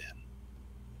had been.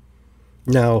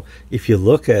 Now, if you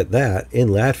look at that in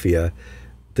Latvia,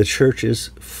 the church is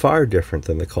far different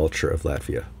than the culture of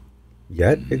Latvia.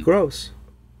 Yet it grows.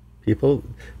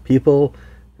 People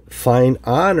find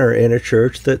honor in a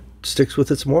church that sticks with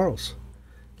its morals.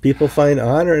 People find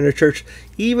honor in a church,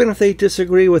 even if they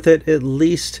disagree with it, at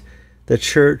least the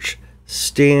church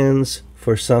stands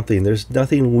for something. There's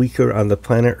nothing weaker on the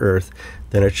planet Earth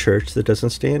than a church that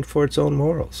doesn't stand for its own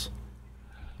morals.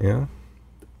 Yeah.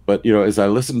 But, as I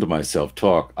listen to myself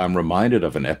talk, I'm reminded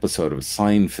of an episode of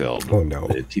Seinfeld. Oh, no.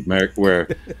 Where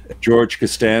George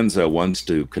Costanza wants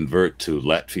to convert to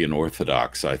Latvian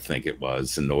Orthodox, I think it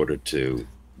was, in order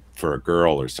for a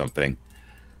girl or something.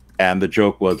 And the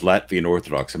joke was Latvian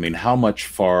Orthodox. I mean, how much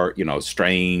far,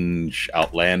 strange,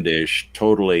 outlandish,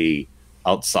 totally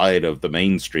outside of the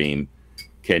mainstream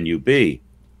can you be?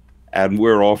 And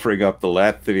we're offering up the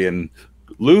Latvian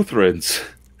Lutherans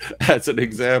as an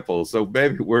example. So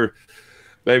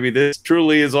maybe this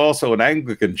truly is also an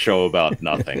Anglican show about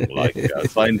nothing, like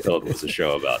Seinfeld was a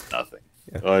show about nothing.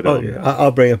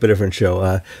 I'll bring up a different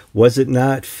show. Was it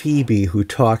not Phoebe who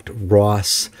talked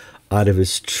Ross out of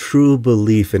his true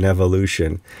belief in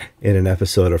evolution in an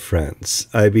episode of Friends?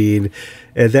 I mean,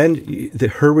 and then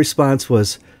her response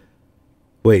was,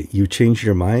 "Wait, you changed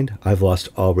your mind? I've lost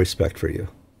all respect for you."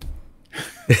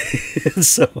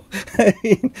 So, I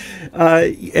mean,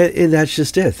 and that's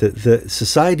just it. The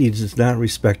society does not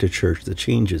respect a church that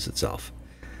changes itself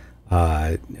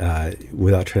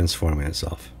without transforming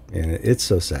itself. And it's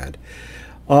so sad.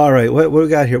 All right, what we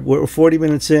got here? We're 40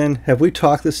 minutes in. Have we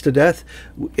talked this to death?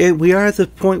 We are at the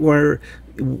point where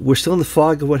we're still in the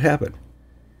fog of what happened.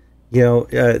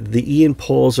 The Ian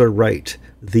polls are right.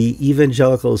 The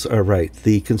evangelicals are right.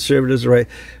 The conservatives are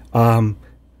right.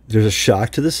 There's a shock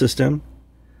to the system.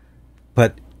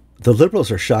 But the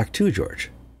liberals are shocked too,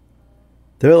 George.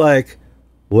 They're like,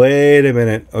 wait a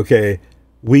minute. Okay,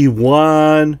 we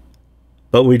won,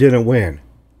 but we didn't win.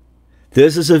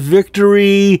 This is a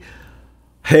victory.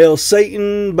 Hail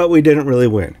Satan, but we didn't really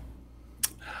win.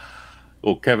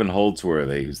 Well, Kevin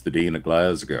Holdsworthy, who's the dean of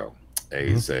Glasgow,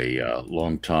 he's a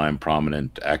longtime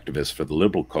prominent activist for the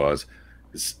liberal cause,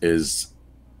 is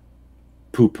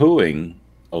poo-pooing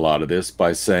a lot of this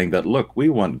by saying that, look, we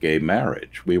want gay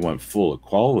marriage, we want full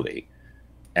equality,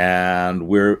 and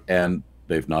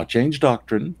they've not changed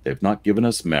doctrine, they've not given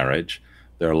us marriage,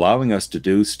 they're allowing us to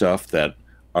do stuff that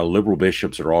our liberal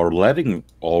bishops are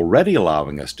already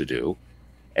allowing us to do.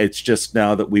 It's just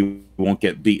now that we won't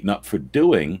get beaten up for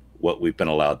doing what we've been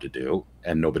allowed to do,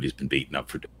 and nobody's been beaten up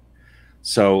for doing.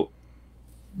 So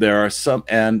there are some,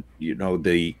 and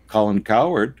the Colin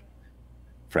Coward,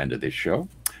 friend of this show,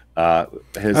 I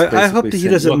hope that he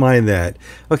doesn't mind that.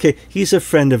 Okay, he's a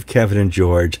friend of Kevin and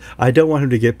George. I don't want him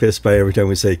to get pissed by every time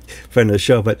we say friend of the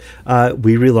show, but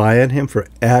we rely on him for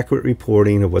accurate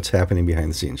reporting of what's happening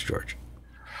behind the scenes, George.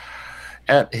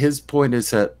 His point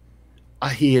is that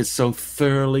he is so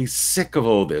thoroughly sick of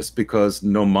all this because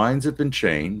no minds have been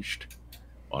changed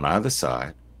on either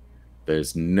side.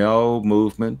 There's no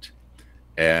movement.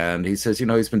 And he says,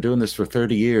 he's been doing this for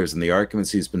 30 years, and the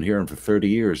arguments he's been hearing for 30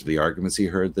 years, the arguments he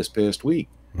heard this past week.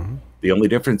 The only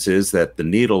difference is that the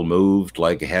needle moved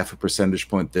like a half a percentage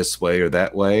point this way or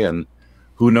that way, and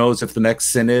who knows if the next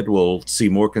synod will see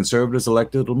more conservatives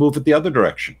elected, it'll move it the other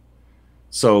direction.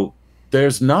 So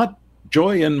there's not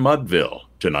joy in Mudville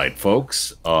tonight,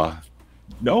 folks.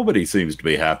 Nobody seems to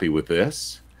be happy with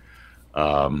this.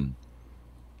 So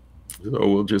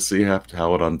we'll just see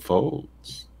how it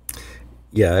unfolds.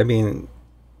 Yeah, I mean,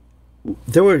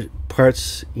 there were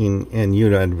parts and you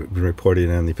and I had been reporting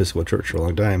on the Episcopal Church for a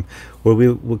long time, where we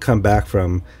would come back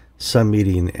from some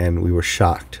meeting and we were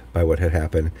shocked by what had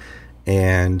happened.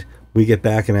 And we get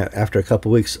back, and after a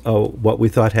couple of weeks, oh, what we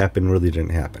thought happened really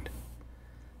didn't happen.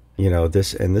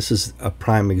 This is a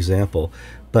prime example.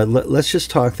 But let's just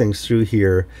talk things through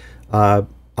here. I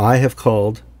have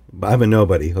called, I'm a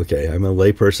nobody, okay, I'm a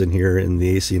layperson here in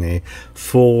the ACNA,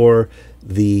 for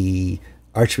the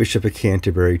Archbishop of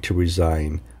Canterbury to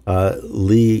resign.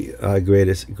 Lee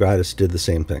Gratis did the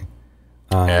same thing.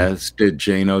 As did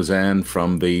Jane Ozanne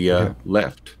from the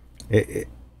left.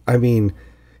 I mean,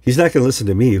 he's not going to listen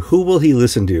to me. Who will he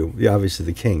listen to? Yeah, obviously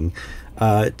the king.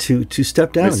 To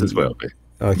step down. Mrs. Welby.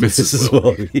 Mrs.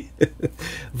 Welby.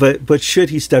 but should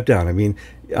he step down? I mean,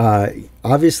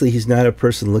 obviously he's not a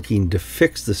person looking to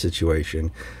fix the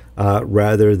situation,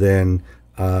 rather than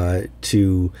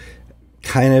to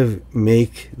kind of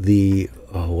make the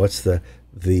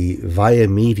via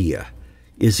media.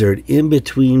 Is there an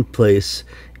in-between place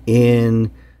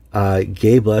in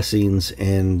gay blessings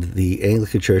and the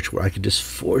Anglican Church where I could just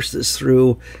force this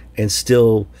through and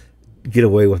still get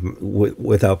away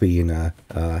without being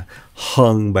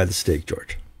hung by the stake,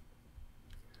 George?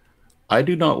 I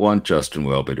do not want Justin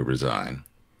Welby to resign.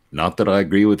 Not that I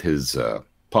agree with his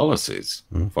policies,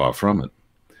 far from it.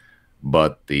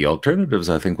 But the alternatives,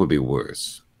 I think, would be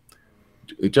worse.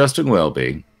 Justin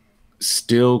Welby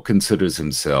still considers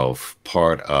himself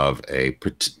part of a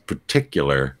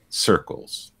particular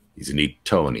circles. He's an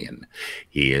Etonian.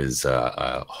 He is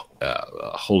a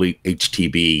holy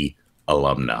HTB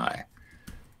alumni.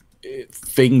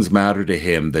 Things matter to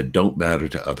him that don't matter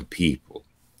to other people.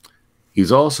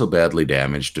 He's also badly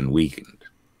damaged and weakened.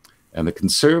 And the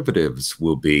conservatives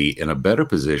will be in a better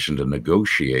position to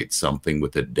negotiate something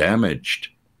with a damaged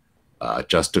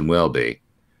Justin Welby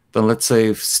than, let's say,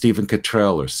 if Stephen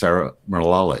Cottrell or Sarah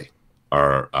Mullally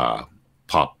are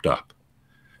popped up.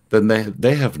 Then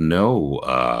they have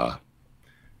no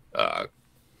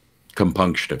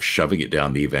compunction of shoving it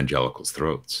down the evangelicals'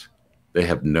 throats. They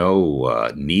have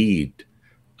no need.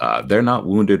 They're not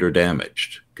wounded or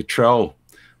damaged.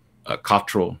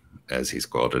 Cottrell, as he's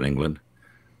called in England,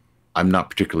 I'm not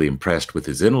particularly impressed with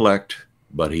his intellect,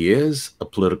 but he is a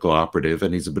political operative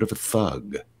and he's a bit of a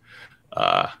thug.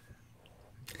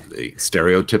 The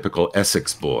stereotypical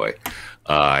Essex boy.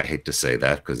 I hate to say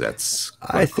that because that's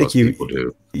what I think people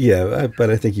do. Yeah, but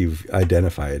I think you've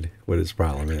identified what his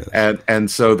problem is. And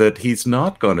so that he's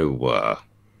not going to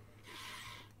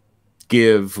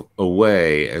give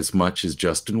away as much as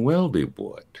Justin Welby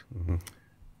would. Mm-hmm.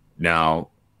 Now,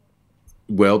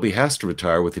 Welby has to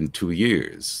retire within 2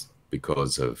 years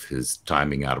because of his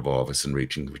timing out of office and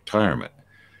reaching retirement.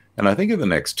 And I think in the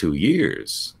next 2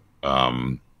 years,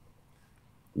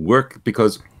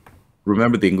 because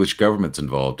remember the English government's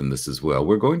involved in this as well.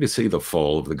 We're going to see the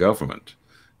fall of the government.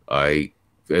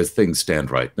 As things stand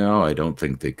right now, I don't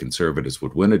think the Conservatives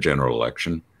would win a general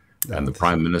election. And the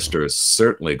Prime Minister is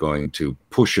certainly going to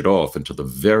push it off until the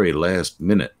very last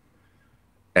minute.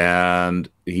 And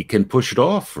he can push it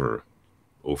off for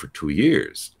over 2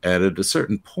 years. And at a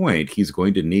certain point, he's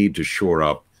going to need to shore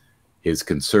up his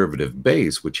conservative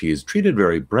base, which he has treated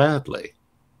very badly.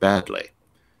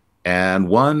 And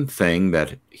one thing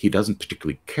that he doesn't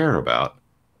particularly care about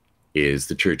is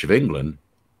the Church of England.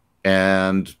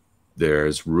 And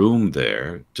there's room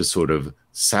there to sort of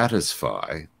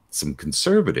satisfy some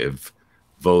conservative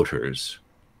voters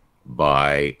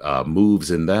by moves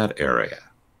in that area.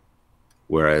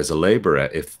 Whereas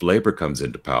if Labour comes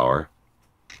into power,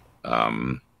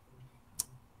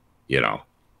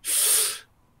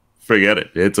 forget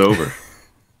it. It's over.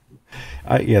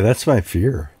 Yeah, that's my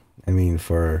fear. I mean,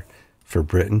 for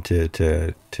Britain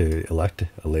to elect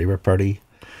a Labour Party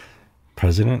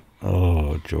president,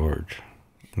 oh, George,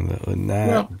 that would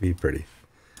not be pretty.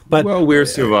 But we're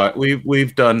survived.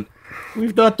 We've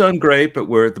not done great, but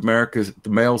the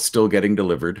mail's still getting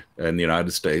delivered in the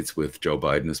United States with Joe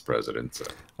Biden as president. So.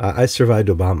 I survived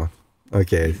Obama,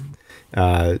 okay,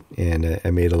 and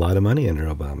I made a lot of money under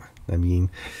Obama. I mean,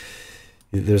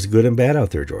 there's good and bad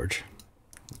out there, George.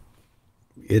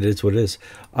 It is what it is.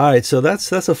 All right, so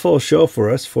that's a full show for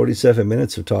us. 47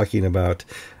 minutes of talking about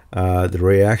the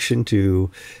reaction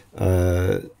to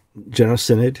General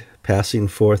Synod passing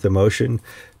forth a motion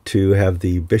to have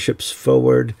the bishops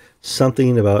forward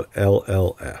something about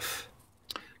LLF.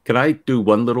 Can I do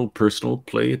one little personal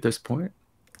play at this point?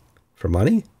 For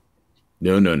money?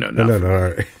 No. No.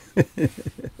 All right.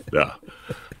 Yeah.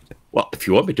 Well, if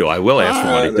you want me to, I will ask for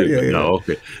money too. But no,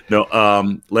 okay. No.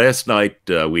 Last night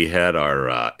we had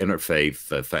our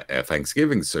interfaith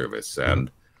Thanksgiving service,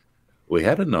 and we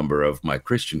had a number of my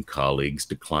Christian colleagues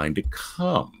decline to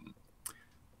come.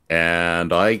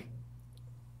 And I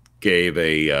gave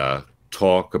a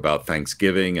talk about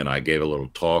Thanksgiving, and I gave a little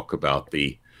talk about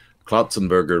the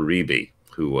Klotzenberger Rebbe,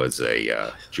 who was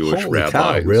a Jewish Holy rabbi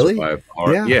cow, who really? survived the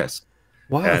heart. Yeah. Yes.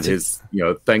 Wow. And his,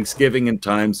 Thanksgiving in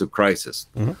times of crisis.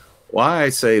 Why I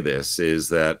say this is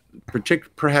that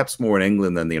perhaps more in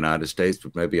England than the United States,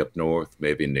 but maybe up north,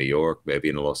 maybe in New York, maybe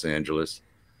in Los Angeles,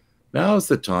 now is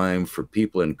the time for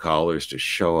people in collars to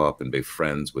show up and be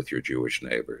friends with your Jewish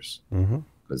neighbors,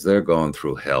 because they're going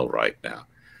through hell right now.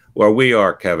 Where we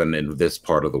are, Kevin, in this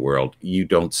part of the world, you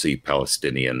don't see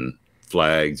Palestinian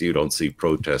flags, you don't see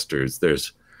protesters.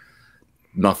 There's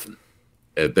nothing.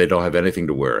 They don't have anything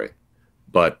to worry.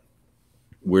 But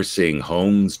we're seeing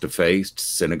homes defaced,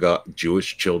 synagogue,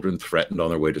 Jewish children threatened on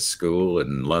their way to school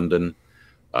in London,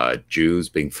 Jews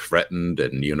being threatened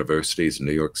in universities in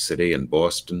New York City and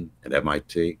Boston and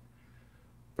MIT.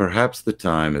 Perhaps the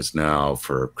time is now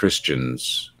for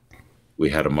Christians.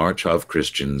 We had a march of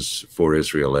Christians for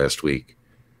Israel last week.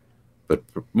 But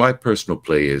my personal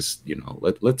plea is,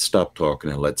 let's stop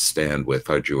talking and let's stand with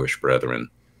our Jewish brethren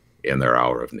in their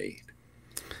hour of need.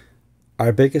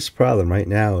 Our biggest problem right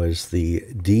now is the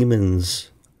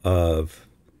demons of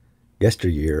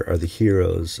yesteryear are the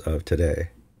heroes of today.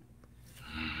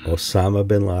 Osama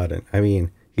bin Laden. I mean,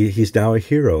 he's now a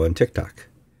hero on TikTok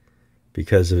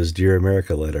because of his Dear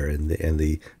America letter, and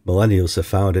the millennials have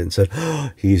found it and said,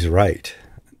 oh, he's right.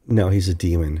 No, he's a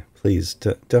demon. Please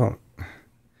don't.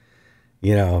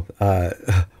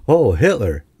 Oh,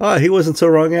 Hitler. Oh, he wasn't so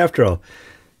wrong after all.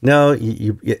 No,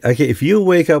 okay, if you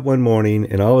wake up one morning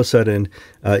and all of a sudden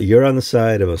you're on the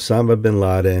side of Osama bin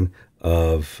Laden,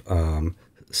 of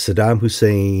Saddam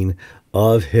Hussein,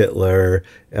 of Hitler,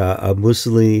 of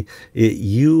Mussolini,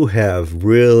 you have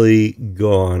really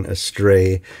gone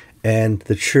astray, and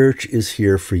the church is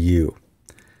here for you.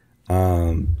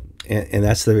 And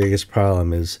that's the biggest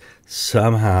problem, is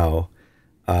somehow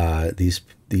these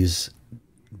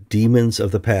demons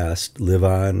of the past live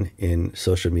on in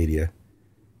social media.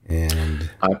 And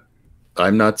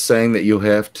I'm not saying that you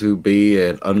have to be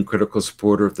an uncritical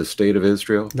supporter of the state of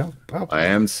Israel. No, I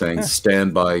am saying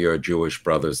stand by your Jewish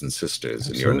brothers and sisters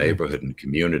in your neighborhood and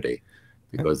community,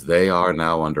 because they are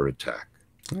now under attack.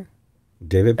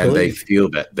 David Pillig, and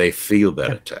they feel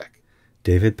that attack.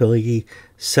 David Pillig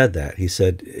said that. He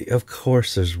said, of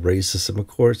course there's racism, of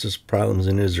course there's problems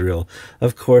in Israel,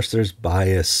 of course there's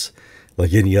bias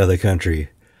like any other country.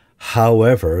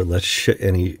 However,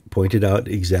 and he pointed out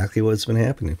exactly what's been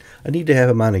happening. I need to have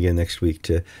him on again next week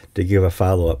to give a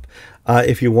follow-up.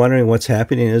 If you're wondering what's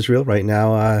happening in Israel right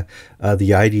now, the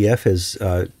IDF has...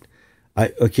 the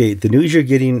news you're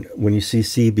getting when you see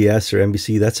CBS or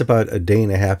NBC, that's about a day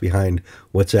and a half behind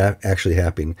what's actually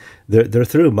happening. They're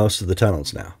through most of the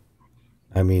tunnels now.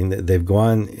 I mean, they've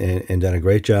gone and done a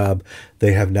great job.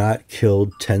 They have not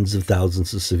killed tens of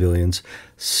thousands of civilians.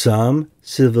 Some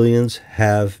civilians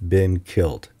have been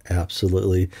killed.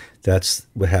 Absolutely. That's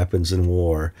what happens in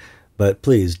war. But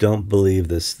please don't believe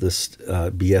this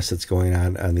BS that's going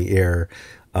on the air,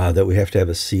 that we have to have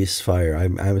a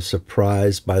ceasefire. I'm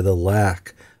surprised by the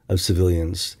lack of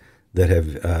civilians that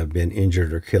have been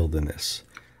injured or killed in this.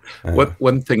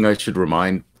 One thing I should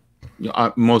remind,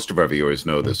 most of our viewers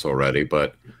know this already,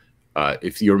 but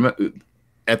if you're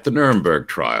at the Nuremberg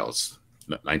trials,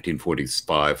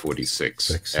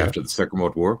 1945-46, after the Second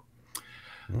World War,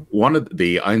 one of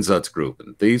the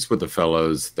Einsatzgruppen, these were the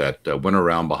fellows that went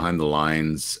around behind the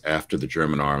lines after the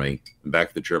German army, back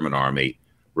of the German army,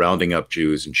 rounding up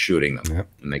Jews and shooting them. Yep.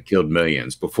 And they killed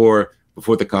millions before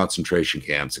the concentration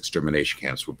camps, extermination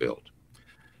camps were built.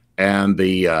 And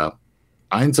the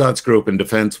Einsatzgruppen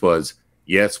defense was,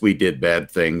 yes, we did bad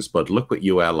things, but look what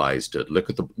you allies did. Look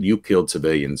at you killed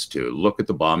civilians too. Look at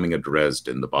the bombing of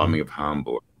Dresden, the bombing of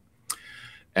Hamburg.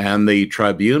 And the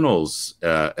tribunals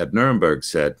at Nuremberg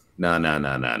said, no.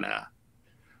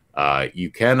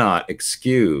 You cannot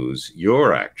excuse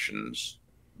your actions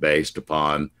based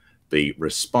upon the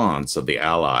response of the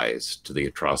Allies to the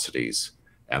atrocities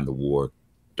and the war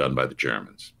done by the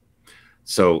Germans.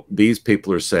 So these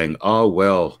people are saying, oh,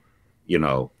 well,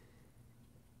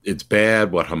 it's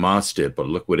bad what Hamas did, but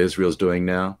look what Israel's doing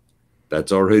now.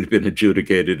 That's already been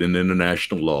adjudicated in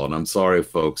international law. And I'm sorry,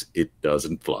 folks, it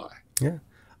doesn't fly. Yeah.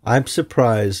 I'm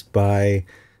surprised by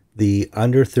the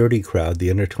under 30 crowd, the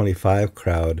under 25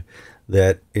 crowd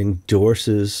that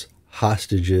endorses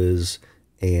hostages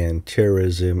and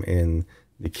terrorism and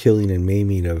the killing and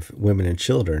maiming of women and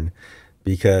children,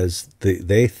 because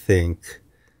they think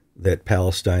that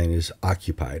Palestine is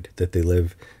occupied, that they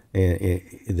live,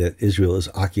 that Israel has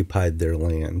occupied their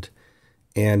land.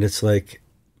 And it's like,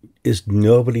 is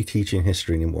nobody teaching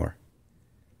history anymore?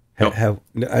 Nope.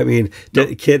 I mean,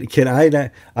 nope. Can I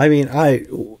not? I mean,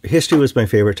 history was my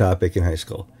favorite topic in high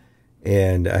school,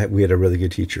 and we had a really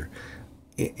good teacher.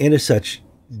 And as such,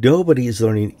 nobody is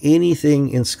learning anything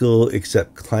in school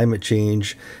except climate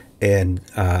change. And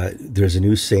there's a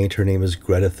new saint. Her name is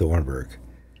Greta Thunberg.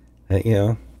 You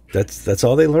know, that's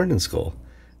all they learned in school.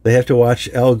 They have to watch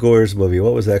Al Gore's movie.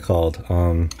 What was that called?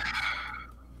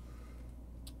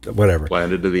 Whatever.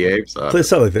 Planet of the Apes.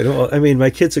 Something like that. Well, I mean,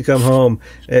 my kids would come home,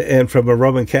 and from a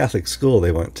Roman Catholic school,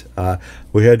 they went,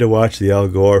 we had to watch the Al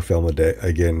Gore film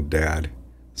again, Dad.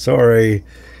 Sorry.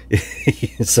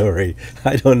 Sorry.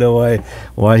 I don't know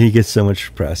why he gets so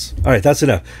much press. All right, that's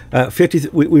enough.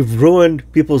 We've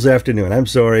ruined people's afternoon. I'm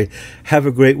sorry. Have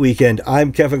a great weekend.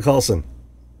 I'm Kevin Kallsen.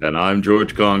 And I'm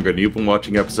George Conger, and you've been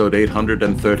watching episode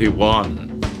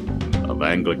 831 of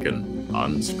Anglican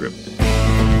Unscripted.